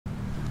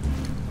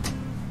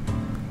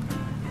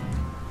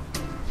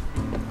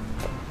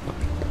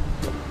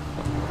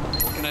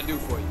I do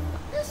for you?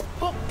 This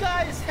book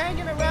guy is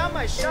hanging around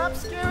my shop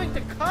scaring the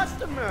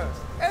customers.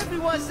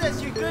 Everyone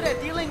says you're good at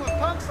dealing with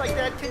punks like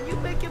that. Can you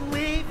make him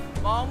leave?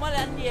 講乜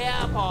撚嘢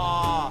啊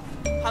婆？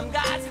冚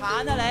家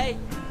產啊你！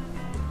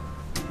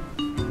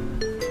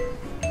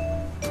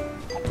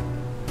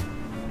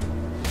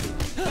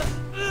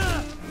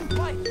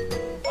喂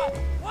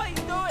，what are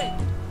you doing？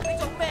你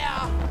做咩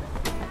啊？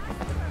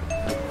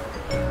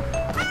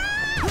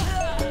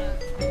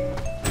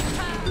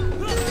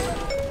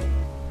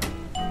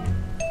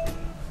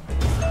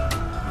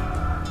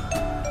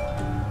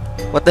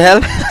 What the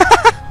hell?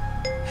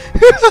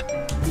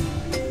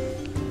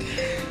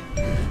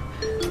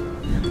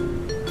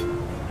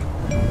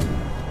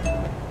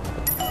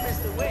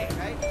 Mr. Wei,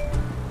 right?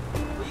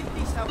 Will you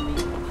please help me?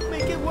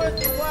 Make it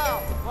worth your while.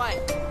 喂，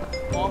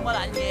講乜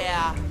撚嘢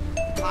啊？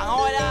行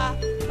開啦，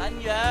撚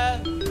樣！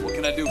 What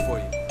can I do for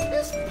you?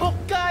 This book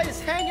guy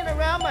is hanging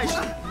around my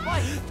shop.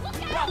 喂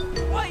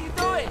，what are you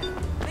doing？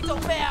你做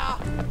咩啊？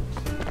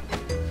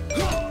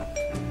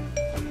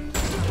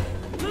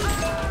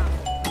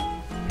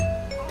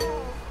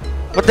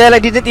 What the hell? I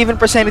didn't even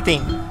press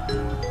anything.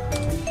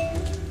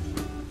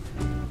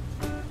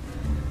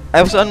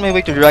 I was on my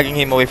way to dragging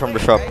him away from the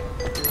shop.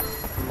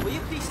 Will you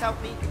please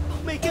help me?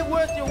 Make it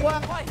worth your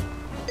while. 喂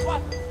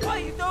，what are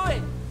you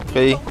doing？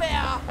 Okay. 做咩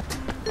啊？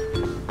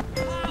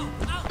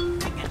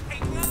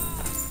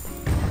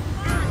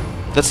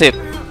 That's it.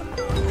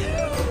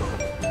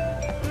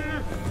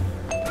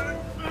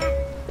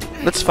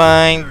 Let's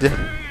find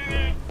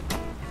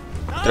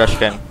trash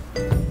can.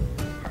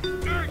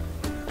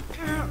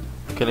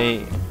 Can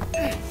I?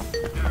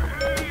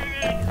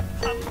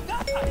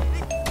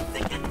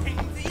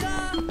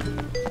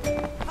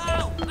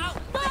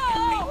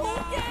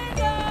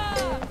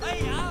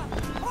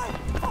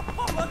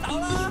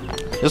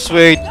 Just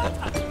wait.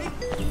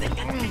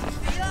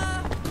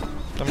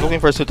 I'm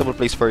looking for a suitable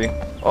place for you.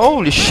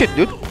 Holy shit,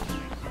 dude.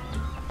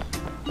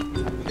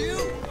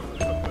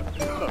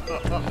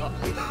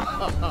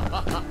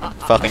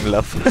 Fucking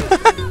love.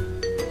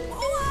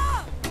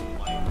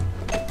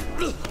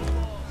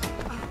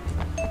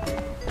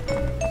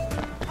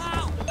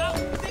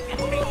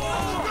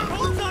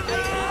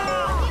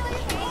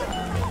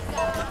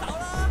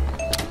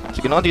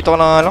 Sige na, dito ka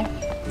na nga lang.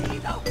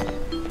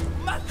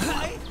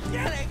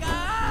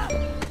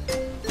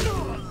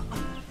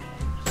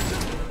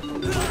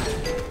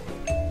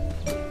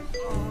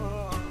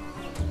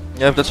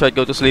 Yeah, that's right,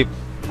 go to sleep.